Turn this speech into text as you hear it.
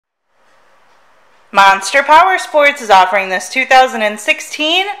Monster Powersports is offering this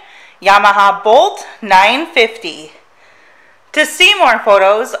 2016 Yamaha Bolt 950. To see more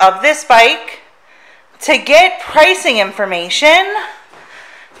photos of this bike, to get pricing information,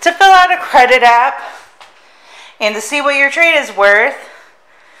 to fill out a credit app, and to see what your trade is worth,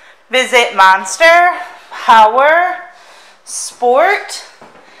 visit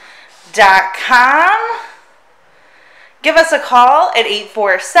monsterpowersport.com. Give us a call at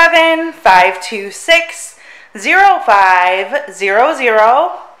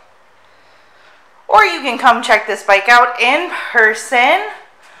 847-526-0500, or you can come check this bike out in person.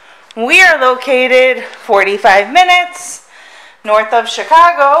 We are located 45 minutes north of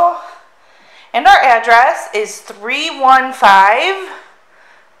Chicago, and our address is 315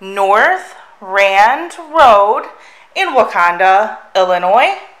 North Rand Road in Wauconda,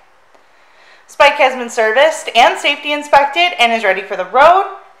 Illinois. This bike has been serviced and safety inspected and is ready for the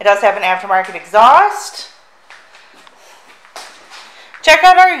road. It does have an aftermarket exhaust. Check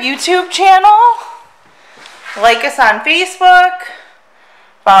out our YouTube channel. Like us on Facebook.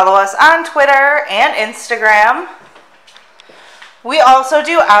 Follow us on Twitter and Instagram. We also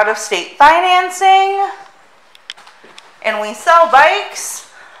do out-of-state financing. And we sell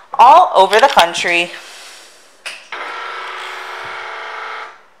bikes all over the country.